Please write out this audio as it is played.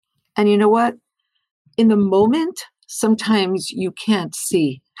And you know what? In the moment, sometimes you can't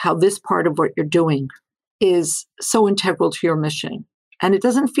see how this part of what you're doing is so integral to your mission. And it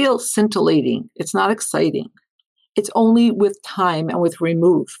doesn't feel scintillating. It's not exciting. It's only with time and with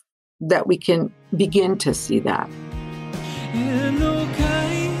remove that we can begin to see that.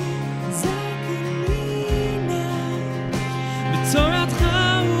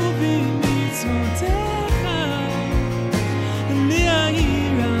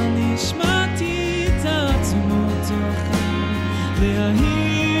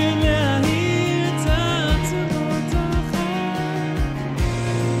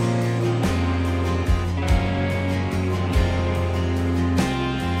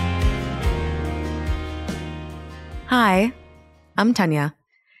 Hi, I'm Tanya,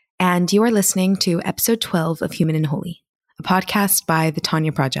 and you are listening to episode 12 of Human and Holy, a podcast by the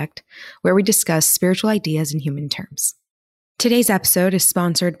Tanya Project, where we discuss spiritual ideas in human terms. Today's episode is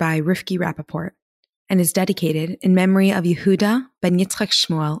sponsored by Rivki Rappaport and is dedicated in memory of Yehuda ben Yitzchak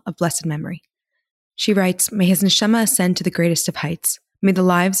Shmuel of blessed memory. She writes, "May his neshama ascend to the greatest of heights. May the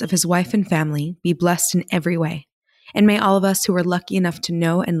lives of his wife and family be blessed in every way. And may all of us who are lucky enough to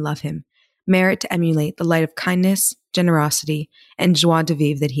know and love him merit to emulate the light of kindness, generosity, and joie de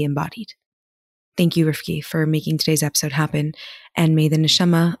vivre that he embodied." Thank you, Rivki, for making today's episode happen, and may the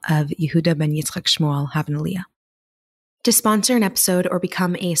neshama of Yehuda ben Yitzchak Shmuel have an aliyah. To sponsor an episode or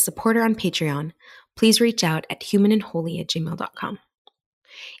become a supporter on Patreon, please reach out at humanandholy@gmail.com.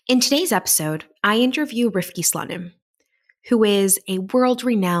 In today's episode, I interview Rivki Slonim, who is a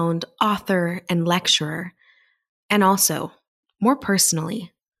world-renowned author and lecturer, and also, more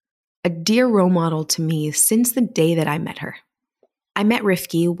personally, a dear role model to me since the day that I met her. I met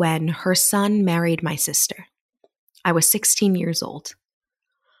Rivki when her son married my sister. I was 16 years old.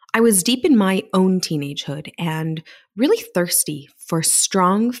 I was deep in my own teenagehood and really thirsty for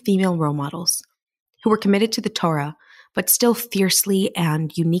strong female role models who were committed to the Torah, but still fiercely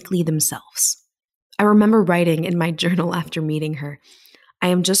and uniquely themselves. I remember writing in my journal after meeting her, "I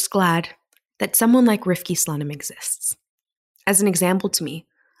am just glad that someone like Rivki Slonim exists," as an example to me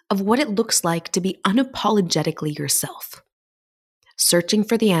of what it looks like to be unapologetically yourself, searching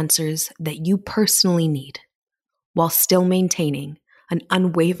for the answers that you personally need, while still maintaining an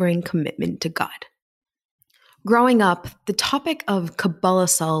unwavering commitment to God. Growing up, the topic of Kabbalah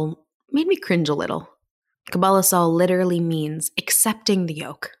Sol made me cringe a little. Kabbalah Sol literally means accepting the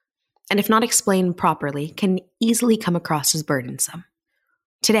yoke, and if not explained properly, can easily come across as burdensome.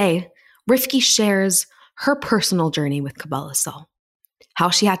 Today, Rivki shares her personal journey with Kabbalah Sol, how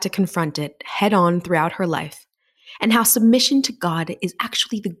she had to confront it head-on throughout her life, and how submission to God is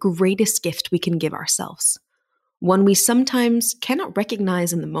actually the greatest gift we can give ourselves, one we sometimes cannot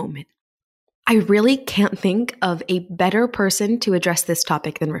recognize in the moment. I really can't think of a better person to address this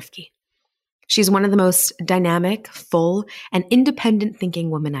topic than Rivki. She's one of the most dynamic, full, and independent-thinking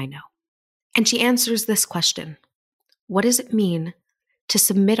women I know. And she answers this question: what does it mean to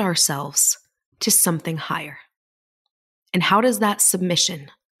submit ourselves to something higher? And how does that submission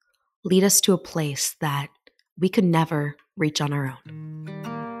lead us to a place that we could never reach on our own?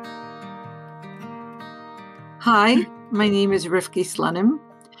 Hi, my name is Rivki Slonim.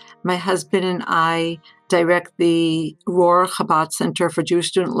 My husband and I direct the Rohr Chabad Center for Jewish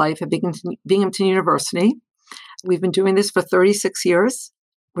Student Life at Binghamton University. We've been doing this for 36 years.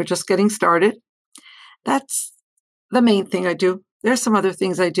 We're just getting started. That's the main thing I do. There's some other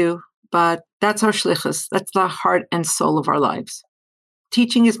things I do, but that's our shlichus. That's the heart and soul of our lives.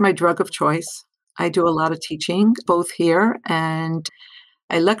 Teaching is my drug of choice. I do a lot of teaching, both here and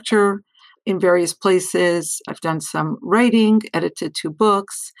I lecture in various places. I've done some writing, edited 2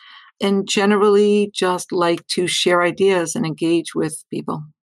 books, and generally just like to share ideas and engage with people.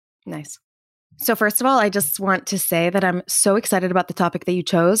 Nice. So first of all, I just want to say that I'm so excited about the topic that you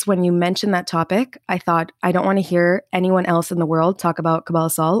chose. When you mentioned that topic, I thought, I don't want to hear anyone else in the world talk about Kabbalah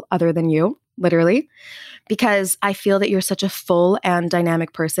Sol other than you, literally, because I feel that you're such a full and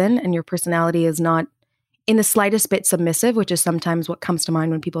dynamic person, and your personality is not in the slightest bit submissive, which is sometimes what comes to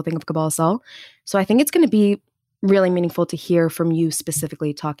mind when people think of Kabbalah Sol. So I think it's going to be really meaningful to hear from you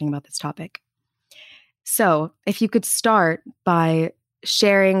specifically talking about this topic. So if you could start by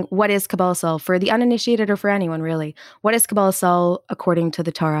sharing what is Kabbalah Sol for the uninitiated or for anyone really. What is Kabbalah Sol according to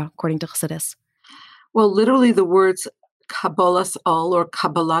the Torah, according to Chassidus? Well, literally the words Kabbalah Sol or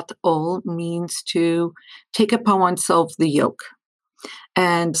Kabbalat Ol means to take upon oneself the yoke.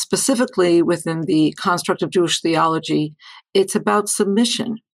 And specifically within the construct of Jewish theology, it's about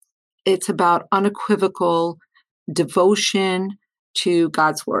submission. It's about unequivocal devotion to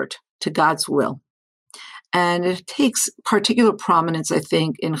God's word, to God's will. And it takes particular prominence, I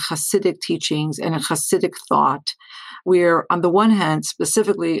think, in Hasidic teachings and in Hasidic thought, where on the one hand,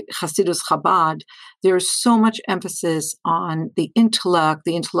 specifically Hasidus Chabad, there's so much emphasis on the intellect,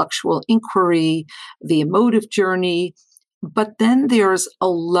 the intellectual inquiry, the emotive journey. But then there's a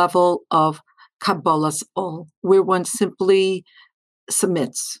level of Kabbalas Ol, where one simply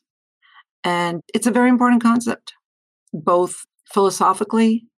submits. And it's a very important concept, both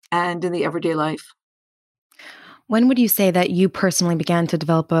philosophically and in the everyday life. When would you say that you personally began to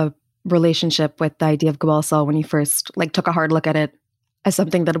develop a relationship with the idea of Kabbalas Ol when you first took a hard look at it as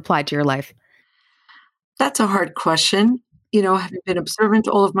something that applied to your life? That's a hard question. Having been observant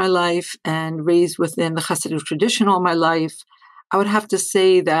all of my life and raised within the Hasidic tradition all my life, I would have to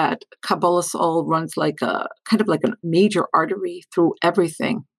say that Kabbalas Ol runs like a major artery through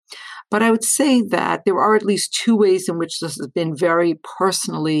everything. But I would say that there are at least two ways in which this has been very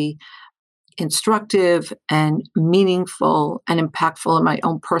personally instructive and meaningful and impactful in my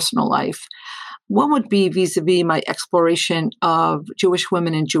own personal life. One would be vis-a-vis my exploration of Jewish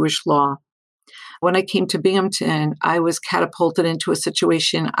women and Jewish law. When I came to Binghamton, I was catapulted into a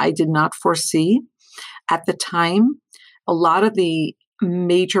situation I did not foresee. At the time, a lot of the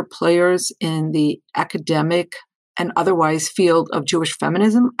major players in the academic and otherwise field of Jewish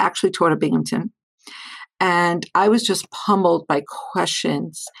feminism actually taught at Binghamton. And I was just pummeled by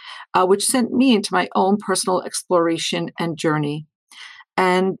questions, which sent me into my own personal exploration and journey.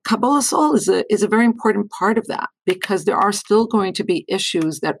 And Kabbalas Ol is a very important part of that, because there are still going to be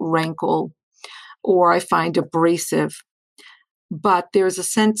issues that rankle or I find abrasive. But there's a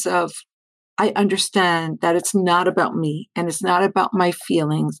sense of, I understand that it's not about me, and it's not about my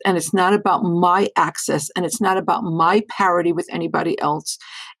feelings, and it's not about my access, and it's not about my parity with anybody else.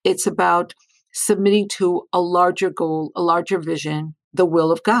 It's about submitting to a larger goal, a larger vision, the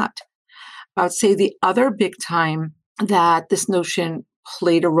will of God. I would say the other big time that this notion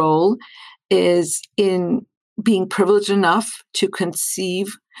played a role is in being privileged enough to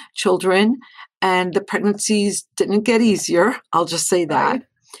conceive children, and the pregnancies didn't get easier. I'll just say that. Right.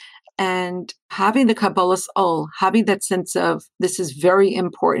 And having the Kabbalas Ol, having that sense of this is very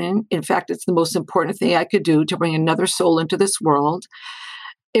important. In fact, it's the most important thing I could do to bring another soul into this world,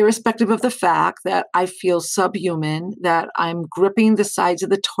 irrespective of the fact that I feel subhuman, that I'm gripping the sides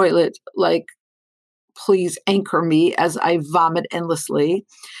of the toilet like, please anchor me as I vomit endlessly.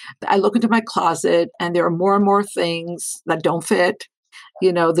 I look into my closet and there are more and more things that don't fit.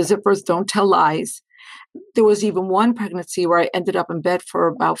 The zippers don't tell lies. There was even one pregnancy where I ended up in bed for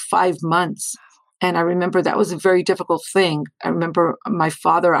about 5 months. And I remember that was a very difficult thing. I remember my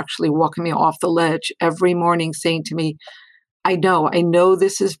father actually walking me off the ledge every morning saying to me, I know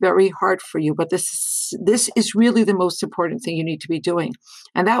this is very hard for you, but this is really the most important thing you need to be doing.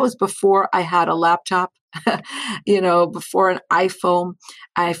 And that was before I had a laptop, before an iPhone.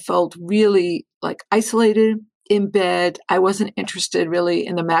 I felt really isolated in bed. I wasn't interested really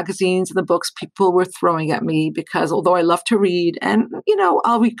in the magazines and the books people were throwing at me, because although I love to read and,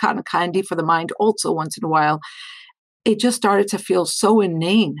 I'll read cotton candy for the mind also once in a while, it just started to feel so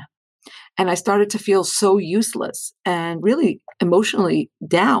inane. And I started to feel so useless and really emotionally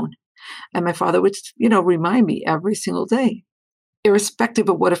down. And my father would, remind me every single day, irrespective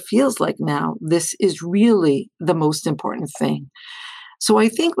of what it feels like now, this is really the most important thing. So I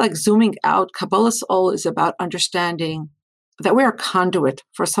think zooming out, Kabbalas Ol is about understanding that we're a conduit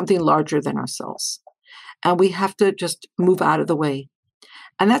for something larger than ourselves. And we have to just move out of the way.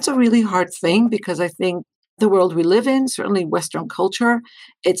 And that's a really hard thing, because I think the world we live in, certainly Western culture,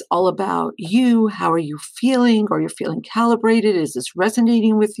 it's all about you. How are you feeling? Are you feeling calibrated? Is this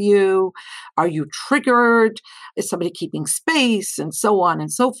resonating with you? Are you triggered? Is somebody keeping space? And so on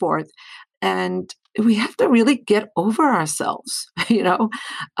and so forth. And we have to really get over ourselves.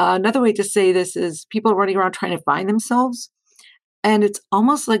 Another way to say this is people running around trying to find themselves. And it's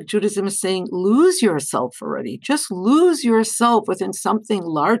almost like Judaism is saying, lose yourself already. Just lose yourself within something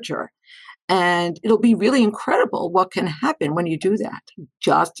larger. And it'll be really incredible what can happen when you do that.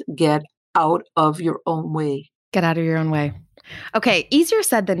 Just get out of your own way. Get out of your own way. Okay, easier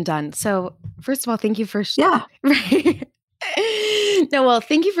said than done. So first of all, thank you for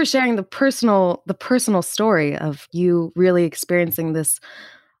thank you for sharing the personal story of you really experiencing this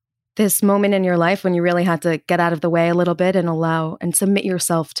moment in your life when you really had to get out of the way a little bit and allow and submit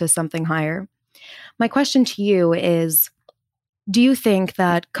yourself to something higher. My question to you is, do you think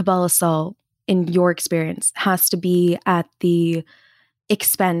that Kabbalas Ol, in your experience, has to be at the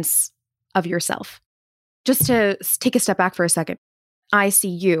expense of yourself? Just to take a step back for a second, I see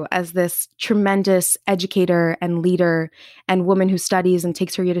you as this tremendous educator and leader and woman who studies and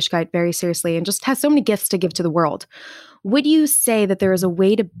takes her Yiddishkeit very seriously and just has so many gifts to give to the world. Would you say that there is a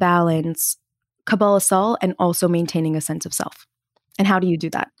way to balance Kabbalah Sol and also maintaining a sense of self? And how do you do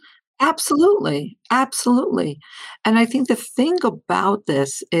that? Absolutely. Absolutely. And I think the thing about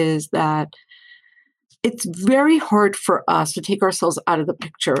this is that it's very hard for us to take ourselves out of the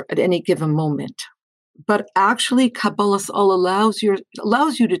picture at any given moment. But actually, Kabbalah all allows you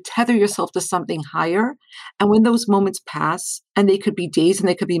to tether yourself to something higher. And when those moments pass, and they could be days and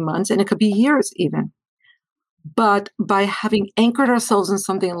they could be months and it could be years even. But by having anchored ourselves in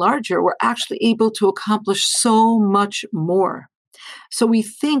something larger, we're actually able to accomplish so much more. So we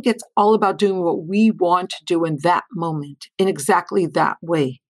think it's all about doing what we want to do in that moment, in exactly that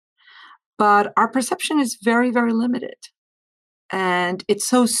way. But our perception is very, very limited. And it's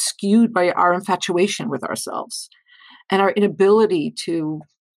so skewed by our infatuation with ourselves and our inability to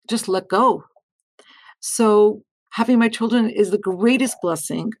just let go. So having my children is the greatest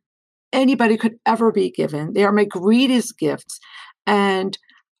blessing anybody could ever be given. They are my greatest gifts. And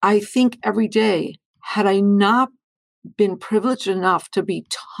I think every day, had I not been privileged enough to be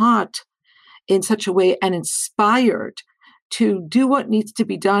taught in such a way and inspired to do what needs to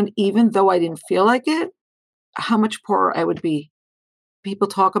be done, even though I didn't feel like it, how much poorer I would be. People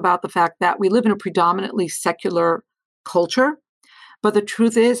talk about the fact that we live in a predominantly secular culture, but the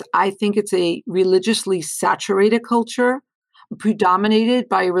truth is, I think it's a religiously saturated culture, predominated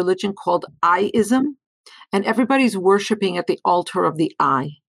by a religion called I-ism, and everybody's worshiping at the altar of the I.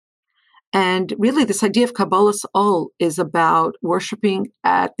 And really, this idea of Kabbalah Ol is about worshiping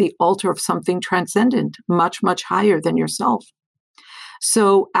at the altar of something transcendent, much, much higher than yourself.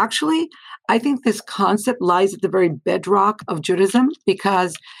 So actually, I think this concept lies at the very bedrock of Judaism,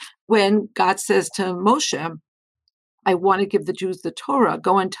 because when God says to Moshe, I want to give the Jews the Torah,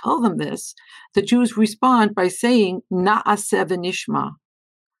 go and tell them this, the Jews respond by saying, Na'aseh v'nishma.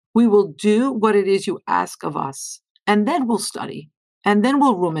 We will do what it is you ask of us, and then we'll study, and then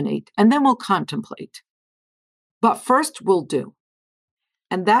we'll ruminate, and then we'll contemplate. But first we'll do.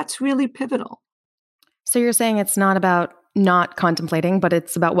 And that's really pivotal. So you're saying it's not about not contemplating, but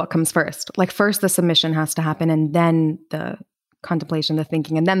it's about what comes first. Like first the submission has to happen, and then the contemplation, the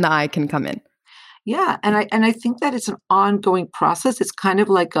thinking, and then the I can come in. Yeah, and I think that it's an ongoing process. It's kind of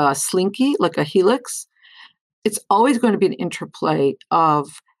like a slinky, like a helix. It's always going to be an interplay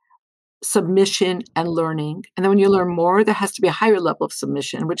of submission and learning. And then when you learn more, there has to be a higher level of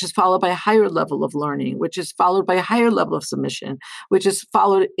submission, which is followed by a higher level of learning, which is followed by a higher level of submission, which is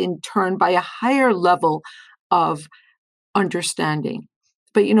followed in turn by a higher level of understanding.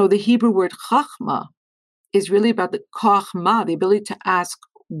 But the Hebrew word chachma is really about the kochma, the ability to ask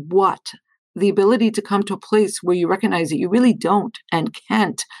what, the ability to come to a place where you recognize that you really don't and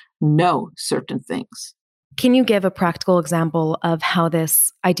can't know certain things. Can you give a practical example of how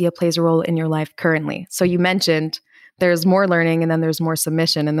this idea plays a role in your life currently? So you mentioned there's more learning and then there's more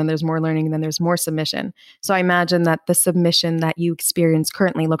submission, and then there's more learning and then there's more submission. So I imagine that the submission that you experience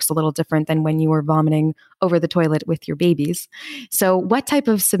currently looks a little different than when you were vomiting over the toilet with your babies. So what type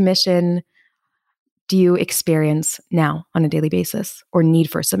of submission do you experience now on a daily basis, or need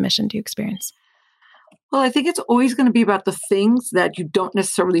for submission do you experience? Well, I think it's always going to be about the things that you don't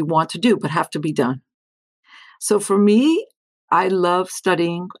necessarily want to do, but have to be done. So for me, I love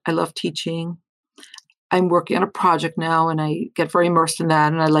studying. I love teaching. I'm working on a project now and I get very immersed in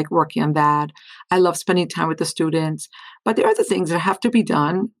that and I like working on that. I love spending time with the students. But there are other things that have to be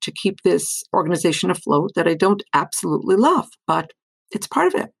done to keep this organization afloat that I don't absolutely love, but it's part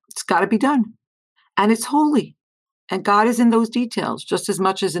of it. It's got to be done. And it's holy. And God is in those details just as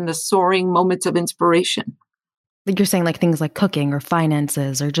much as in the soaring moments of inspiration. You're saying like things like cooking or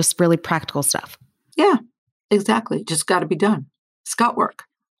finances or just really practical stuff. Yeah, exactly. Just got to be done. It's gut work.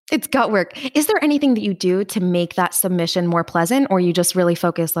 It's gut work. Is there anything that you do to make that submission more pleasant, or you just really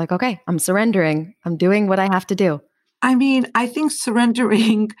focus like, okay, I'm surrendering. I'm doing what I have to do? I mean, I think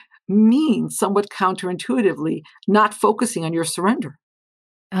surrendering means somewhat counterintuitively not focusing on your surrender.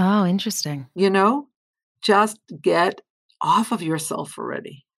 Oh, interesting. Just get off of yourself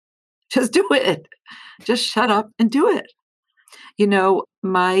already. Just do it. Just shut up and do it.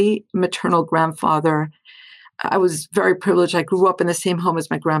 My maternal grandfather, I was very privileged. I grew up in the same home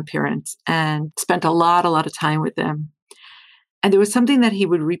as my grandparents and spent a lot of time with them. And there was something that he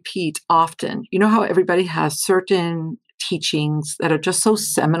would repeat often. You know how everybody has certain teachings that are just so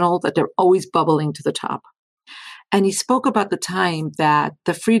seminal that they're always bubbling to the top. And he spoke about the time that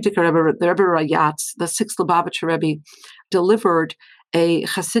the Frierdiker Rebbe, the Rebbe Rayatz, the sixth Lubavitcher Rebbe, delivered a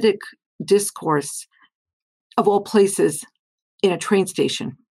Hasidic discourse, of all places, in a train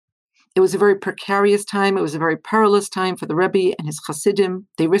station. It was a very precarious time. It was a very perilous time for the Rebbe and his Hasidim.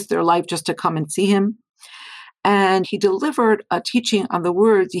 They risked their life just to come and see him. And he delivered a teaching on the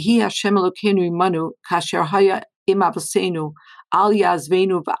words, Yehi Hashem Elokeinu imanu, kasher haya im avosenu, al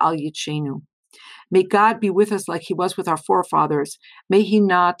yazvenu v'al yitshenu. May God be with us like he was with our forefathers. May he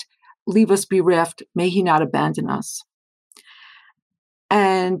not leave us bereft. May he not abandon us.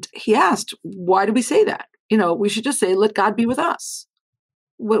 And he asked, why do we say that? We should just say, let God be with us.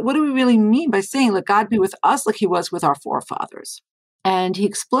 What do we really mean by saying, let God be with us like he was with our forefathers? And he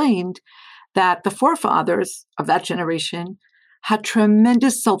explained that the forefathers of that generation had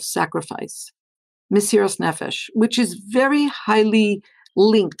tremendous self-sacrifice, mesiras nefesh, which is very highly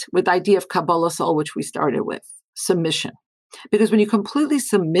linked with the idea of Kabbalah Soul, which we started with, submission. Because when you completely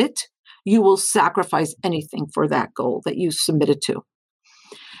submit, you will sacrifice anything for that goal that you submitted to.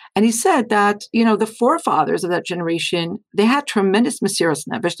 And he said that, the forefathers of that generation, they had tremendous mesiras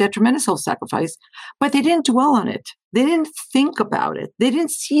nefesh, they had tremendous self-sacrifice, but they didn't dwell on it. They didn't think about it. They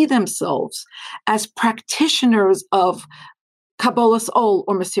didn't see themselves as practitioners of Kabbalas Ol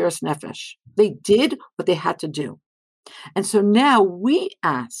or mesiras nefesh. They did what they had to do. And so now we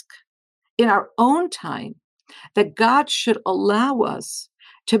ask in our own time that God should allow us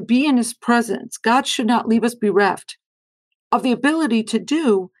to be in his presence. God should not leave us bereft of the ability to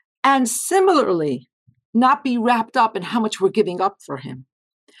do, and similarly, not be wrapped up in how much we're giving up for him,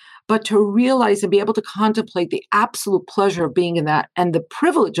 but to realize and be able to contemplate the absolute pleasure of being in that and the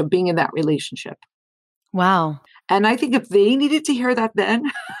privilege of being in that relationship. Wow. And I think if they needed to hear that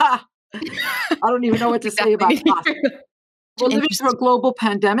then, I don't even know what to say about us. We're living through a global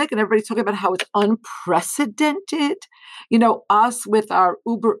pandemic and everybody's talking about how it's unprecedented. Us with our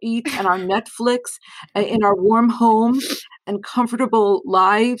Uber Eats and our Netflix in our warm homes and comfortable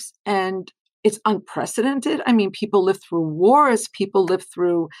lives. And it's unprecedented. I mean, people live through wars. People live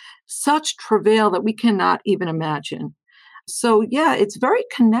through such travail that we cannot even imagine. So yeah, it's very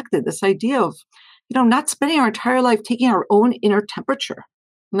connected. This idea of, not spending our entire life taking our own inner temperature,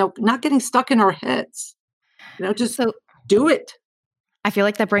 not getting stuck in our heads, just do it. I feel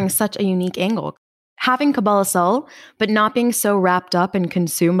like that brings such a unique angle. Having Kabbalah Soul, but not being so wrapped up and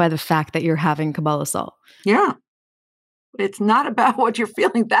consumed by the fact that you're having Kabbalah Soul. Yeah. It's not about what you're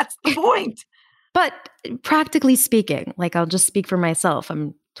feeling. That's the point. But practically speaking, I'll just speak for myself.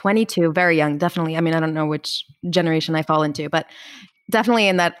 I'm 22, very young, definitely. I mean, I don't know which generation I fall into, but definitely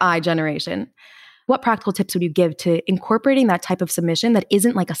in that I generation. What practical tips would you give to incorporating that type of submission that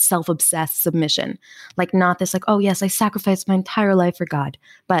isn't like a self-obsessed submission? Not this oh, yes, I sacrificed my entire life for God.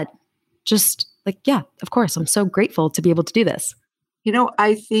 But just yeah, of course, I'm so grateful to be able to do this.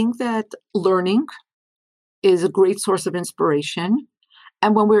 I think that learning is a great source of inspiration.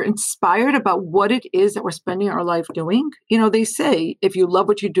 And when we're inspired about what it is that we're spending our life doing, they say, if you love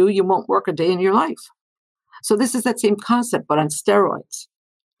what you do, you won't work a day in your life. So this is that same concept, but on steroids.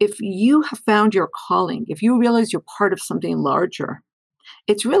 If you have found your calling, if you realize you're part of something larger,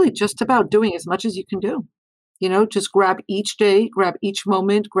 it's really just about doing as much as you can do. Just grab each day, grab each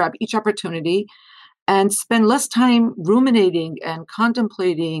moment, grab each opportunity, and spend less time ruminating and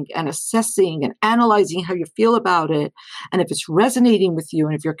contemplating and assessing and analyzing how you feel about it. And if it's resonating with you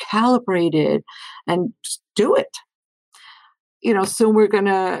and if you're calibrated, and just do it. Soon we're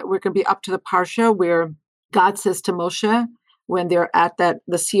gonna be up to the parsha where God says to Moshe, when they're at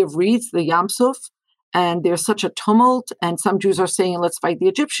the Sea of Reeds, the Yam Suf, and there's such a tumult, and some Jews are saying, let's fight the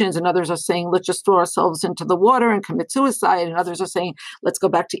Egyptians, and others are saying, let's just throw ourselves into the water and commit suicide, and others are saying, let's go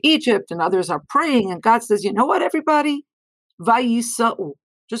back to Egypt, and others are praying, and God says, you know what, everybody? Vayisa'u.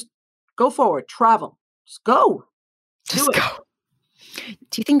 Just go forward, travel. Just go. Do it. Go.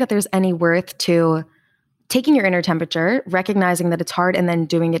 Do you think that there's any worth to taking your inner temperature, recognizing that it's hard, and then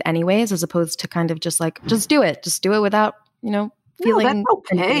doing it anyways, as opposed to kind of just do it. Just do it without, feeling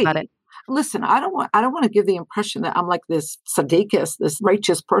that's okay about it. Listen, I don't want to give the impression that I'm like this tzaddikus, this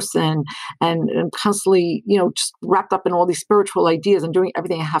righteous person, and constantly, just wrapped up in all these spiritual ideas and doing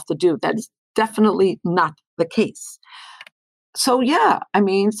everything I have to do. That is definitely not the case. So yeah, I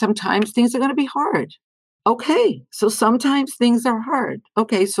mean, sometimes things are going to be hard. Okay, so sometimes things are hard.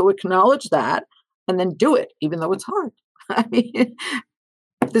 Okay, so acknowledge that and then do it, even though it's hard. I mean,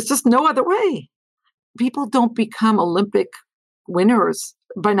 there's just no other way. People don't become Olympic winners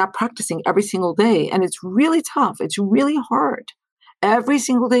by not practicing every single day. And it's really tough. It's really hard. Every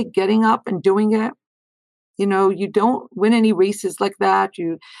single day getting up and doing it. You don't win any races like that.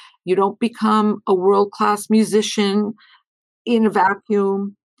 You don't become a world-class musician in a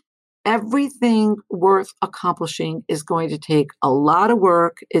vacuum. Everything worth accomplishing is going to take a lot of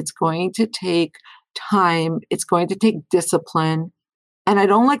work. It's going to take time. It's going to take discipline. And I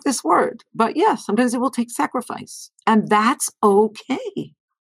don't like this word, but yeah, sometimes it will take sacrifice. And that's okay.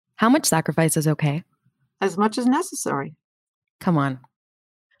 How much sacrifice is okay? As much as necessary. Come on.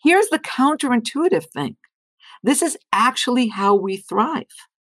 Here's the counterintuitive thing. This is actually how we thrive.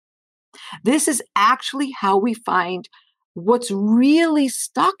 This is actually how we find what's really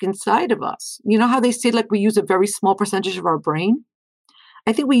stuck inside of us. You know how they say, like, we use a very small percentage of our brain?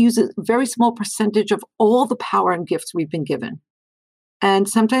 I think we use a very small percentage of all the power and gifts we've been given. And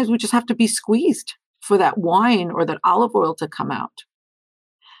sometimes we just have to be squeezed for that wine or that olive oil to come out.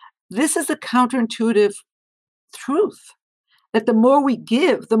 This is a counterintuitive truth that the more we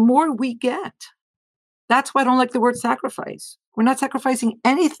give, the more we get. That's why I don't like the word sacrifice. We're not sacrificing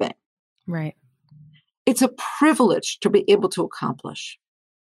anything. Right. It's a privilege to be able to accomplish.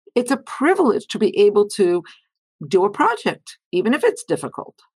 It's a privilege to be able to do a project, even if it's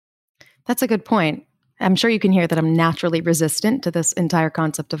difficult. That's a good point. I'm sure you can hear that I'm naturally resistant to this entire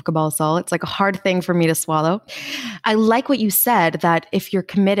concept of Kabbalah Sol. It's like a hard thing for me to swallow. I like what you said, that if you're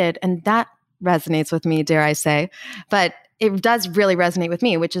committed, and that resonates with me, dare I say, but it does really resonate with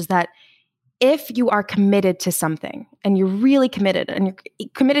me, which is that if you are committed to something and you're really committed and you're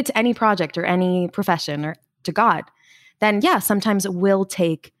committed to any project or any profession or to God, then yeah, sometimes it will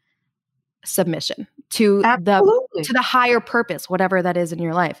take submission to the higher purpose, whatever that is in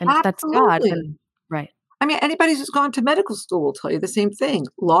your life. And if that's God, then right. I mean, anybody who's gone to medical school will tell you the same thing.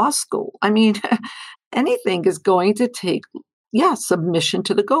 Law school. I mean, anything is going to take, submission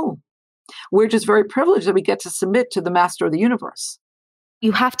to the goal. We're just very privileged that we get to submit to the master of the universe.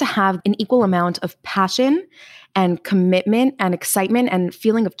 You have to have an equal amount of passion and commitment and excitement and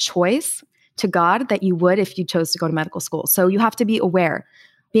feeling of choice to God that you would if you chose to go to medical school. So you have to be aware.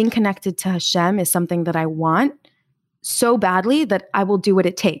 Being connected to Hashem is something that I want so badly that I will do what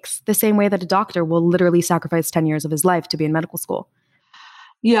it takes. The same way that a doctor will literally sacrifice 10 years of his life to be in medical school.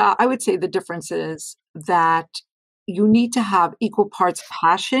 Yeah, I would say the difference is that you need to have equal parts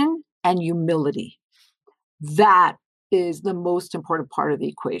passion and humility. That is the most important part of the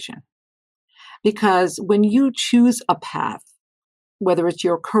equation. Because when you choose a path, whether it's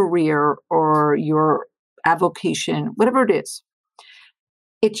your career or your avocation, whatever it is,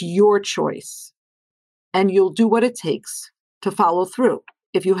 it's your choice. And you'll do what it takes to follow through.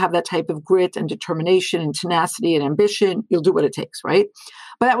 If you have that type of grit and determination and tenacity and ambition, you'll do what it takes, right?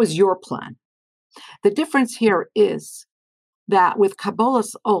 But that was your plan. The difference here is that with Kabbalah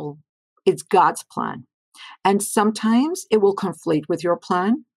Sol, it's God's plan. And sometimes it will conflate with your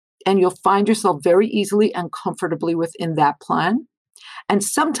plan, and you'll find yourself very easily and comfortably within that plan. And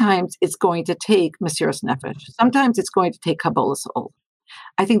sometimes it's going to take Mesiras Nefesh. Sometimes it's going to take Kabbalah Sol.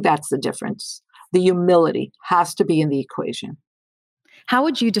 I think that's the difference. The humility has to be in the equation. How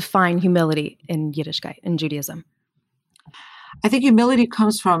would you define humility in Yiddishkeit, in Judaism? I think humility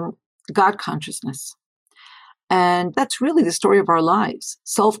comes from God consciousness. And that's really the story of our lives.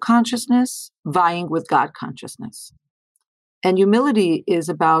 Self-consciousness vying with God consciousness. And humility is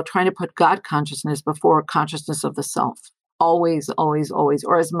about trying to put God consciousness before consciousness of the self. Always, always, always,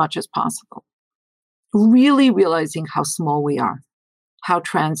 or as much as possible. Really realizing how small we are, how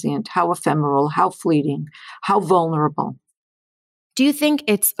transient, how ephemeral, how fleeting, how vulnerable. Do you think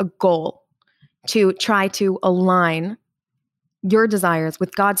it's a goal to try to align your desires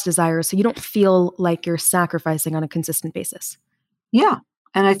with God's desires so you don't feel like you're sacrificing on a consistent basis? Yeah.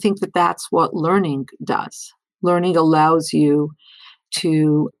 And I think that that's what learning does. Learning allows you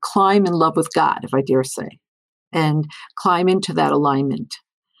to climb in love with God, if I dare say, and climb into that alignment.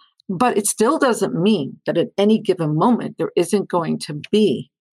 But it still doesn't mean that at any given moment, there isn't going to be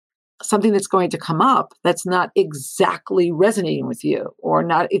something that's going to come up that's not exactly resonating with you or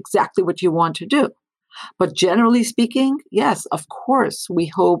not exactly what you want to do. But generally speaking, yes, of course, we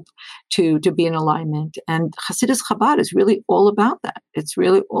hope to be in alignment. And Hasidus Chabad is really all about that. It's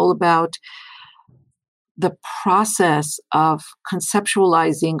really all about the process of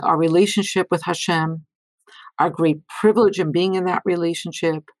conceptualizing our relationship with Hashem, our great privilege in being in that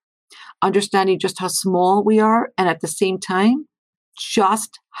relationship, understanding just how small we are, and at the same time,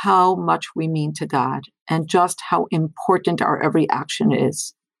 just how much we mean to God, and just how important our every action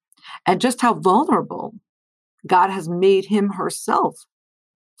is. And just how vulnerable God has made him herself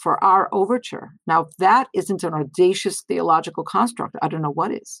for our overture. Now, if that isn't an audacious theological construct, I don't know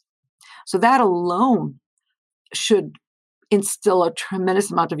what is. So that alone should instill a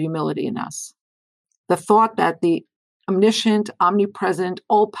tremendous amount of humility in us. The thought that the omniscient, omnipresent,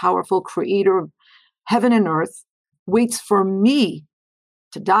 all-powerful creator of heaven and earth waits for me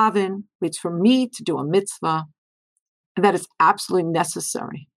to daven, waits for me to do a mitzvah, and that is absolutely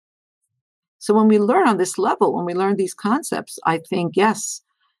necessary. So when we learn on this level, when we learn these concepts, I think, yes,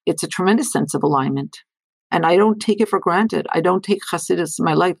 it's a tremendous sense of alignment. And I don't take it for granted. I don't take Hasidus in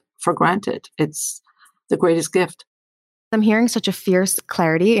my life for granted. It's the greatest gift. I'm hearing such a fierce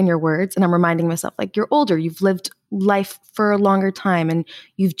clarity in your words, and I'm reminding myself, like, you're older, you've lived life for a longer time, and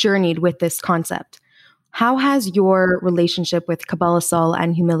you've journeyed with this concept. How has your relationship with Kabbalah Sol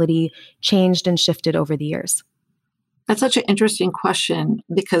and humility changed and shifted over the years? That's such an interesting question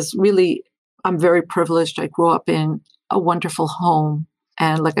because really, I'm very privileged. I grew up in a wonderful home.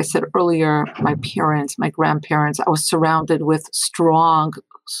 And like I said earlier, my parents, my grandparents, I was surrounded with strong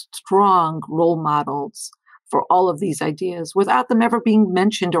role models for all of these ideas without them ever being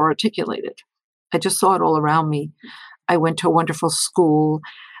mentioned or articulated. I just saw it all around me. I went to a wonderful school.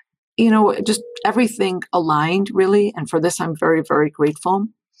 Just everything aligned really. And for this, I'm very, very grateful.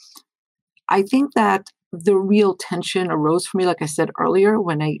 I think that the real tension arose for me, like I said earlier,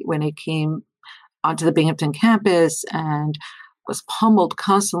 when I came onto the Binghamton campus and was pummeled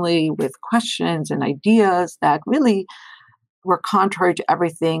constantly with questions and ideas that really were contrary to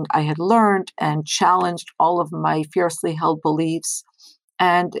everything I had learned and challenged all of my fiercely held beliefs.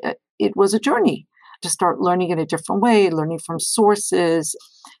 And it was a journey to start learning in a different way, learning from sources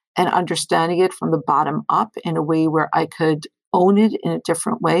and understanding it from the bottom up in a way where I could own it in a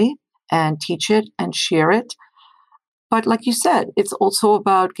different way and teach it and share it. But like you said, it's also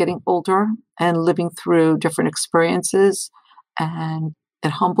about getting older and living through different experiences. And it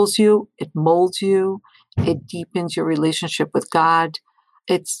humbles you, it molds you, it deepens your relationship with God.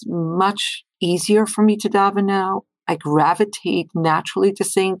 It's much easier for me to daven now. I gravitate naturally to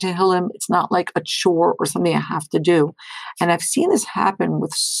saying Tehillim. It's not like a chore or something I have to do. And I've seen this happen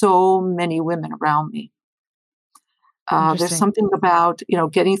with so many women around me. There's something about,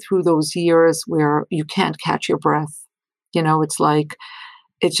 getting through those years where you can't catch your breath.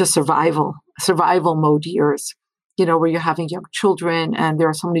 It's just survival mode years. Where you're having young children and there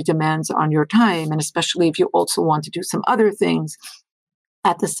are so many demands on your time. And especially if you also want to do some other things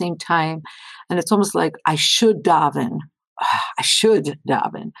at the same time. And it's almost like, I should daven. I should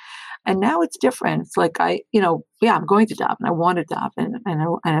daven. And now it's different. It's like, I'm going to daven. I want to daven and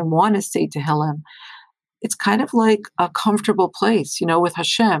I want to say Tehillim. It's kind of like a comfortable place, with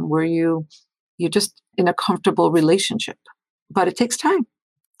Hashem, where you're just in a comfortable relationship. But it takes time.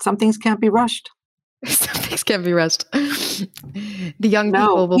 Some things can't be rushed. Some things can't be rushed. The young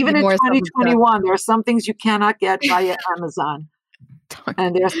people will even be in more 2021, there are some things you cannot get via Amazon.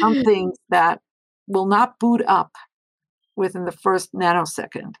 And there are some things that will not boot up within the first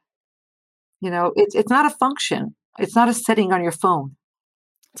nanosecond. It's not a function. It's not a setting on your phone.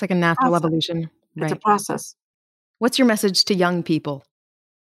 It's like a natural evolution. Right. It's a process. What's your message to young people?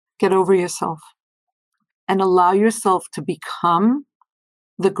 Get over yourself and allow yourself to become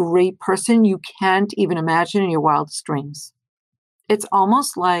the great person you can't even imagine in your wildest dreams. It's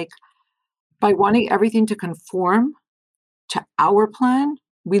almost like by wanting everything to conform to our plan,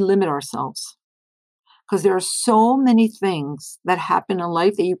 we limit ourselves. Because there are so many things that happen in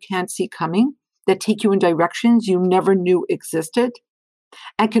life that you can't see coming, that take you in directions you never knew existed,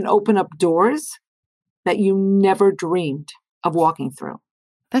 and can open up doors that you never dreamed of walking through.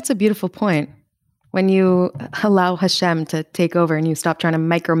 That's a beautiful point. When you allow Hashem to take over and you stop trying to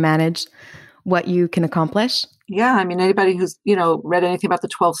micromanage what you can accomplish. Yeah, anybody who's, read anything about the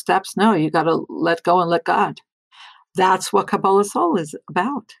 12 steps, no, you got to let go and let God. That's what Kabbalah Sol is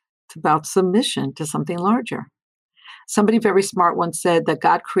about. It's about submission to something larger. Somebody very smart once said that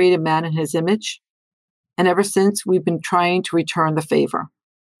God created man in his image. And ever since, we've been trying to return the favor.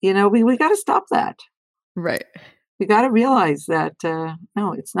 We got to stop that. Right. We got to realize that,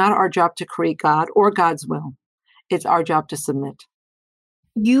 no, it's not our job to create God or God's will. It's our job to submit.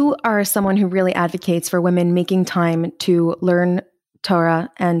 You are someone who really advocates for women making time to learn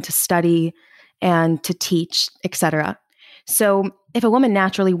Torah and to study and to teach, etc. So if a woman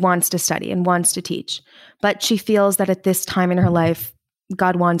naturally wants to study and wants to teach, but she feels that at this time in her life,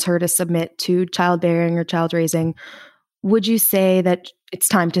 God wants her to submit to childbearing or child raising, would you say that it's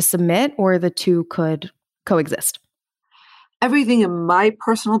time to submit or the two could coexist? Everything in my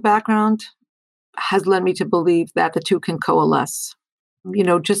personal background has led me to believe that the two can coalesce.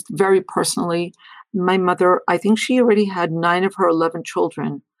 Just very personally, my mother, I think she already had 9 of her 11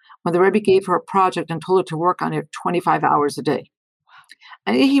 children when the Rebbe gave her a project and told her to work on it 25 hours a day.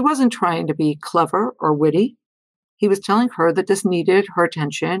 And he wasn't trying to be clever or witty. He was telling her that this needed her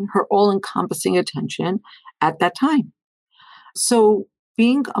attention, her all-encompassing attention at that time. So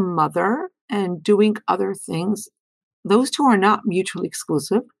being a mother and doing other things, those two are not mutually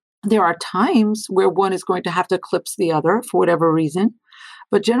exclusive. There are times where one is going to have to eclipse the other for whatever reason.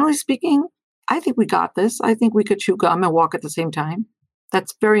 But generally speaking, I think we got this. I think we could chew gum and walk at the same time.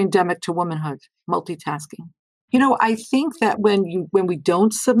 That's very endemic to womanhood, multitasking. I think that when we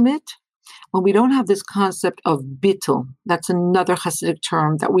don't submit, when we don't have this concept of bittul, that's another Hasidic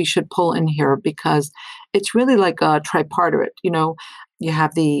term that we should pull in here because it's really like a tripartite. You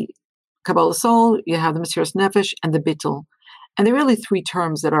have the Kabbalah Soul, you have the Mesiras Nefesh, and the bittul. And they're really three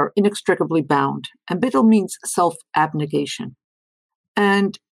terms that are inextricably bound. And bittul means self-abnegation.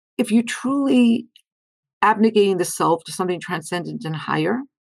 And if you truly abnegating the self to something transcendent and higher,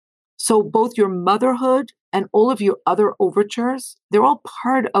 so both your motherhood and all of your other overtures, they're all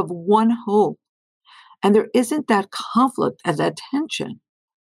part of one whole. And there isn't that conflict and that tension.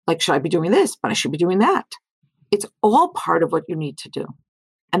 Like, should I be doing this? But I should be doing that. It's all part of what you need to do.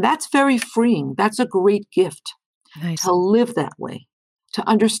 And that's very freeing. That's a great gift. Nice. To live that way, to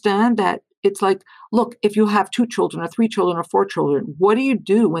understand that it's like, look, if you have 2 children or 3 children or 4 children, what do you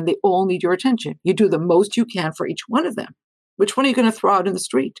do when they all need your attention? You do the most you can for each one of them. Which one are you going to throw out in the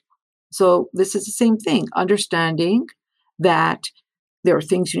street? So this is the same thing, understanding that there are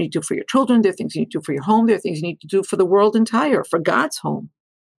things you need to do for your children, there are things you need to do for your home, there are things you need to do for the world entire, for God's home,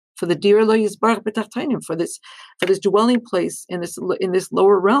 for the Dir Lo Yisbarach B'Tachtainim, for this dwelling place in this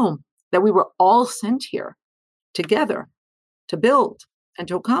lower realm that we were all sent here together to build and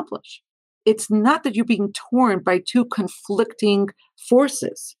to accomplish. It's not that you're being torn by 2 conflicting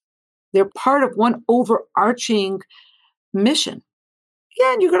forces. They're part of one overarching mission.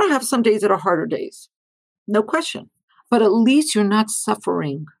 Yeah, and you're going to have some days that are harder days. No question. But at least you're not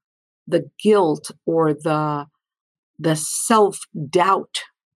suffering the guilt or the self-doubt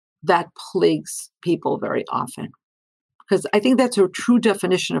that plagues people very often. Because I think that's a true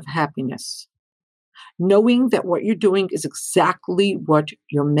definition of happiness. Knowing that what you're doing is exactly what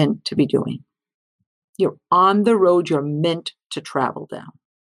you're meant to be doing. You're on the road you're meant to travel down.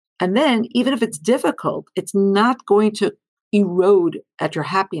 And then, even if it's difficult, it's not going to erode at your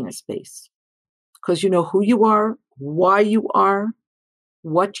happiness base because you know who you are, why you are,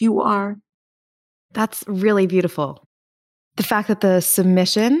 what you are. That's really beautiful. The fact that the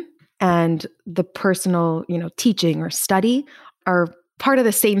submission and the personal, teaching or study are part of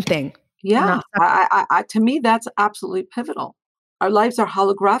the same thing. Yeah, to me, that's absolutely pivotal. Our lives are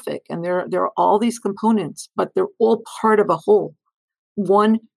holographic and there are all these components, but they're all part of a whole,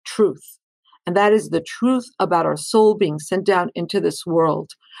 one truth. And that is the truth about our soul being sent down into this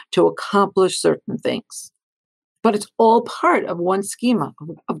world to accomplish certain things. But it's all part of one schema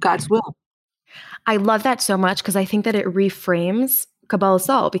of God's will. I love that so much because I think that it reframes Kabbalah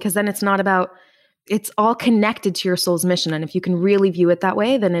Soul because then it's not about, it's all connected to your soul's mission. And if you can really view it that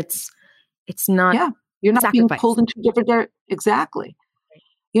way, then it's not. Yeah, you're not sacrifice. being pulled in 2 different directions. Exactly.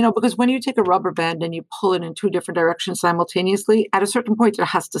 Because when you take a rubber band and you pull it in 2 different directions simultaneously, at a certain point, it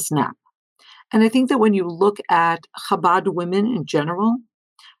has to snap. And I think that when you look at Chabad women in general,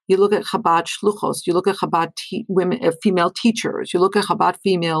 you look at Chabad shluchos, you look at Chabad women, female teachers, you look at Chabad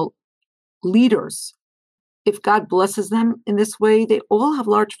female leaders. If God blesses them in this way, they all have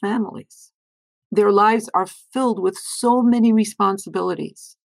large families. Their lives are filled with so many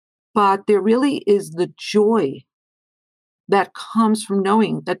responsibilities. But there really is the joy that comes from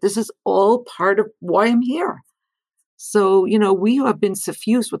knowing that this is all part of why I'm here. So, we who have been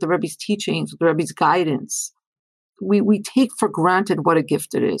suffused with the Rebbe's teachings, with the Rebbe's guidance, we take for granted what a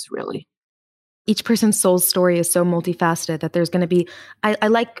gift it is, really. Each person's soul story is so multifaceted that there's going to be,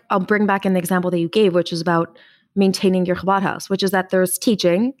 I'll bring back in the example that you gave, which is about maintaining your Chabad house, which is that there's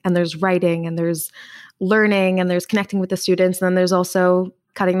teaching and there's writing and there's learning and there's connecting with the students. And then there's also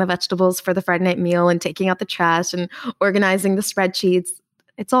cutting the vegetables for the Friday night meal and taking out the trash and organizing the spreadsheets.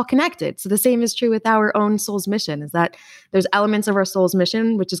 It's all connected. So the same is true with our own soul's mission, is that there's elements of our soul's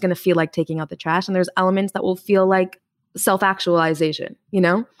mission, which is going to feel like taking out the trash. And there's elements that will feel like self-actualization,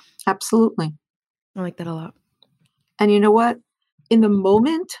 Absolutely. I like that a lot. And you know what? In the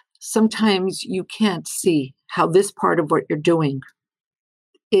moment, sometimes you can't see how this part of what you're doing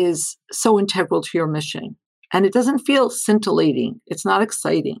is so integral to your mission. And it doesn't feel scintillating. It's not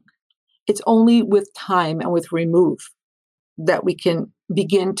exciting. It's only with time and with remove that we can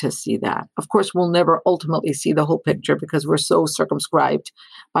begin to see that. Of course, we'll never ultimately see the whole picture because we're so circumscribed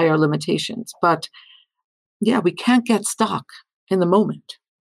by our limitations. But yeah, we can't get stuck in the moment.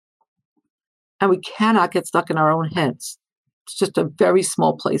 And we cannot get stuck in our own heads. It's just a very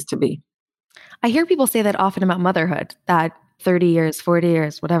small place to be. I hear people say that often about motherhood, that 30 years, 40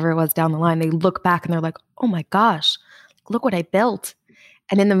 years, whatever it was down the line, they look back and they're like, oh my gosh, look what I built.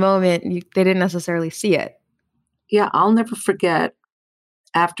 And in the moment, they didn't necessarily see it. Yeah, I'll never forget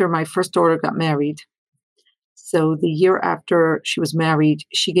after my first daughter got married, So the year after she was married,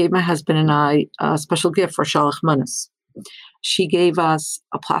 she gave my husband and I a special gift for Shalach Manas. She gave us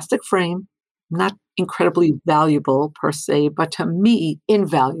a plastic frame, not incredibly valuable per se, but to me,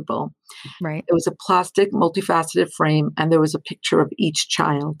 invaluable. Right. It was a plastic, multifaceted frame, and there was a picture of each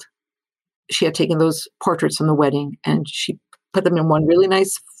child. She had taken those portraits from the wedding, and she put them in one really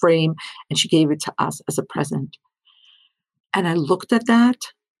nice frame, and she gave it to us as a present. And I looked at that,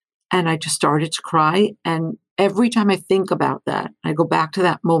 and I just started to cry. And every time I think about that, I go back to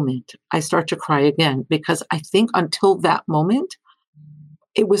that moment, I start to cry again, because I think until that moment,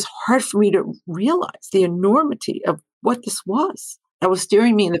 it was hard for me to realize the enormity of what this was that was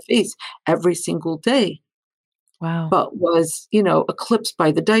staring me in the face every single day, Wow. but was, eclipsed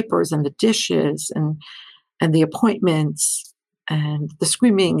by the diapers and the dishes and the appointments and the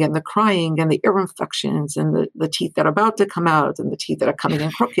screaming and the crying and the ear infections and the teeth that are about to come out and the teeth that are coming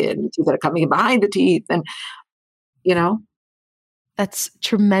in crooked and the teeth that are coming in behind the teeth. And, That's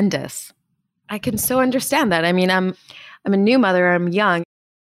tremendous. I can so understand that. I mean, I'm a new mother. I'm young.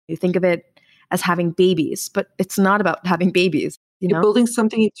 You think of it as having babies, but it's not about having babies. You're building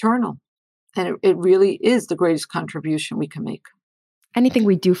something eternal. And it really is the greatest contribution we can make. Anything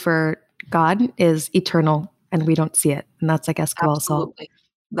we do for God is eternal and we don't see it. And that's, I guess, Kabbalah Sol. Absolutely.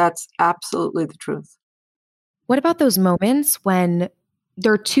 That's absolutely the truth. What about those moments when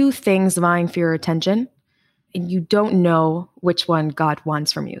there are two things vying for your attention and you don't know which one God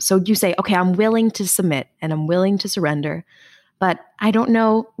wants from you? So you say, okay, I'm willing to submit and I'm willing to surrender, but I don't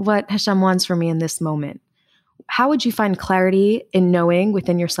know what Hashem wants from me in this moment. How would you find clarity in knowing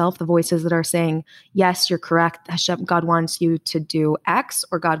within yourself the voices that are saying, yes, you're correct, Hashem, God wants you to do X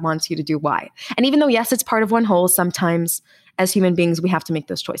or God wants you to do Y? And even though, yes, it's part of one whole, sometimes as human beings, we have to make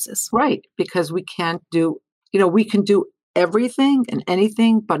those choices. Right. Because we can't do, we can do everything and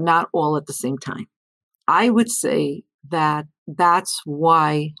anything, but not all at the same time. I would say that that's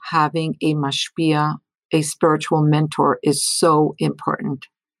why having a mashpia, a spiritual mentor, is so important.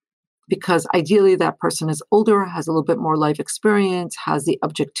 Because ideally that person is older, has a little bit more life experience, has the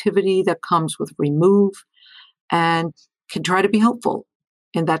objectivity that comes with remove, and can try to be helpful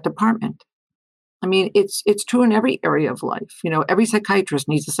in that department. I mean, it's true in every area of life. Every psychiatrist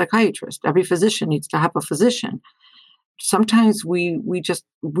needs a psychiatrist. Every physician needs to have a physician. Sometimes we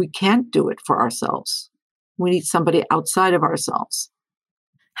can't do it for ourselves. We need somebody outside of ourselves.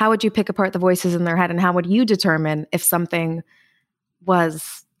 How would you pick apart the voices in their head, and how would you determine if something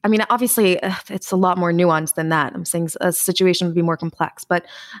was... I mean, obviously, it's a lot more nuanced than that. I'm saying a situation would be more complex. But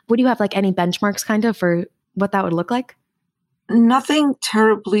would you have any benchmarks kind of for what that would look like? Nothing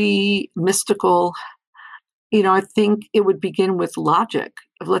terribly mystical. I think it would begin with logic.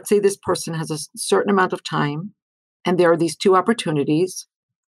 Let's say this person has a certain amount of time and there are these two opportunities.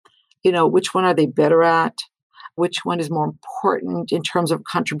 Which one are they better at? Which one is more important in terms of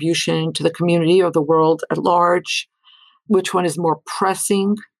contribution to the community or the world at large? Which one is more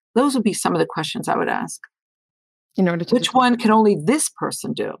pressing? Those would be some of the questions I would ask. In order to Which one can only this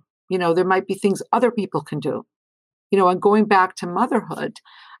person do? There might be things other people can do. And going back to motherhood,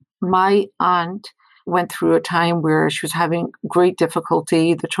 my aunt went through a time where she was having great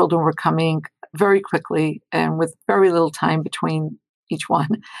difficulty. The children were coming very quickly and with very little time between each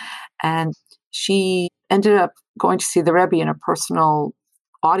one. And she ended up going to see the Rebbe in a personal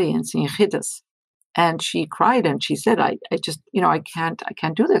audience in Yechidus. And she cried and she said, I just, I can't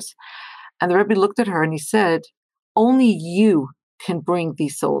do this. And the Rebbe looked at her and he said, only you can bring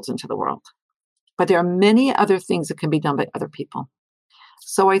these souls into the world. But there are many other things that can be done by other people.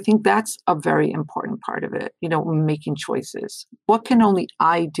 So I think that's a very important part of it, making choices. What can only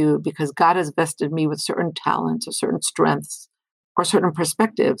I do because God has vested me with certain talents or certain strengths or certain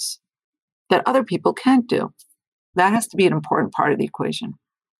perspectives that other people can't do? That has to be an important part of the equation.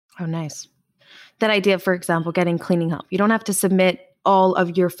 Oh, nice. That idea, for example, getting cleaning help. You don't have to submit all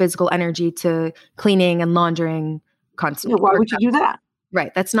of your physical energy to cleaning and laundering constantly. Why would you do that?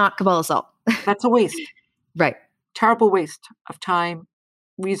 Right. That's not Kabbalah Sol. That's a waste. Right. Terrible waste of time,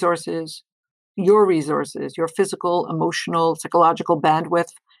 resources, your physical, emotional, psychological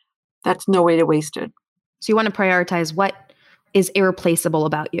bandwidth. That's no way to waste it. So you want to prioritize what is irreplaceable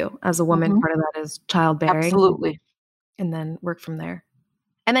about you as a woman. Part of that is childbearing. Absolutely. And then work from there.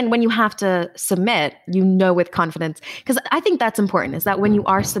 And then when you have to submit, with confidence, because I think that's important, is that when you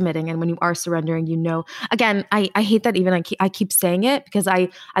are submitting and when you are surrendering, again, I hate that even I keep saying it because I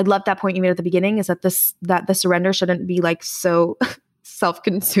love that point you made at the beginning, is that the surrender shouldn't be so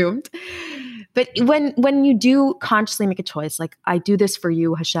self-consumed. But when you do consciously make a choice, like I do this for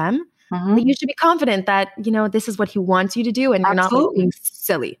you, Hashem, you should be confident that, this is what he wants you to do and you're not being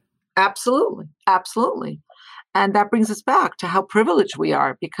silly. Absolutely. Absolutely. And that brings us back to how privileged we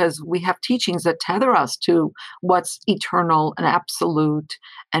are, because we have teachings that tether us to what's eternal and absolute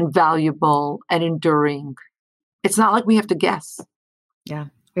and valuable and enduring. It's not like we have to guess. Yeah,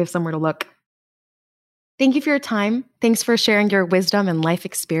 we have somewhere to look. Thank you for your time. Thanks for sharing your wisdom and life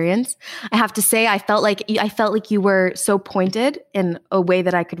experience. I have to say, I felt like you were so pointed in a way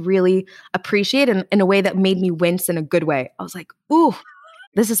that I could really appreciate, and in a way that made me wince in a good way. I was like, ooh,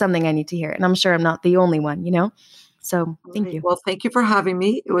 this is something I need to hear. And I'm sure I'm not the only one, So thank you. Well, thank you for having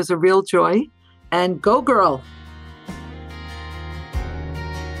me. It was a real joy. And go, girl.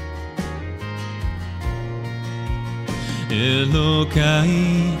 אלוקיי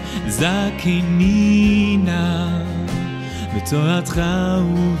זכני נא בתורתך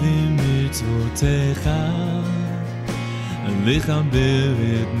ובמצוותיך לחבר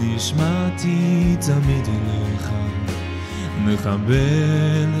את נשמתי תמיד אליך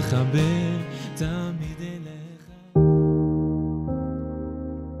לחבר תמיד אליך.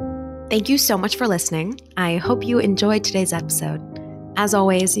 Thank you so much for listening. I hope you enjoyed today's episode. As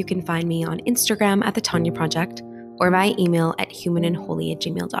always, you can find me on Instagram at The Tanya Project, or via email at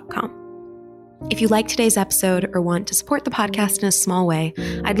humanandholy@gmail.com. If you like today's episode or want to support the podcast in a small way,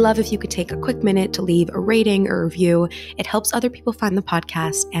 I'd love if you could take a quick minute to leave a rating or review. It helps other people find the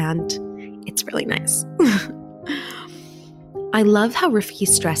podcast, and it's really nice. I love how Rifki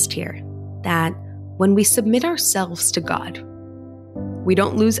stressed here that when we submit ourselves to God, we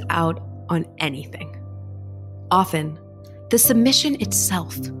don't lose out on anything. Often, the submission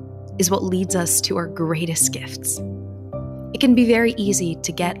itself is what leads us to our greatest gifts. It can be very easy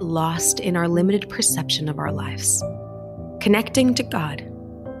to get lost in our limited perception of our lives. Connecting to God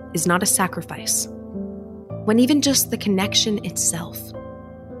is not a sacrifice, when even just the connection itself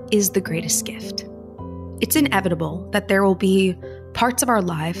is the greatest gift. It's inevitable that there will be parts of our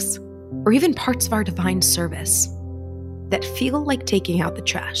lives, or even parts of our divine service, that feel like taking out the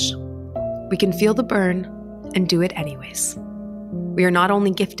trash. We can feel the burn and do it anyways. We are not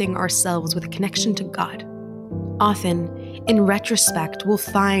only gifting ourselves with a connection to God. Often, in retrospect, we'll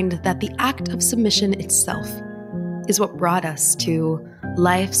find that the act of submission itself is what brought us to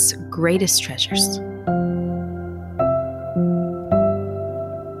life's greatest treasures.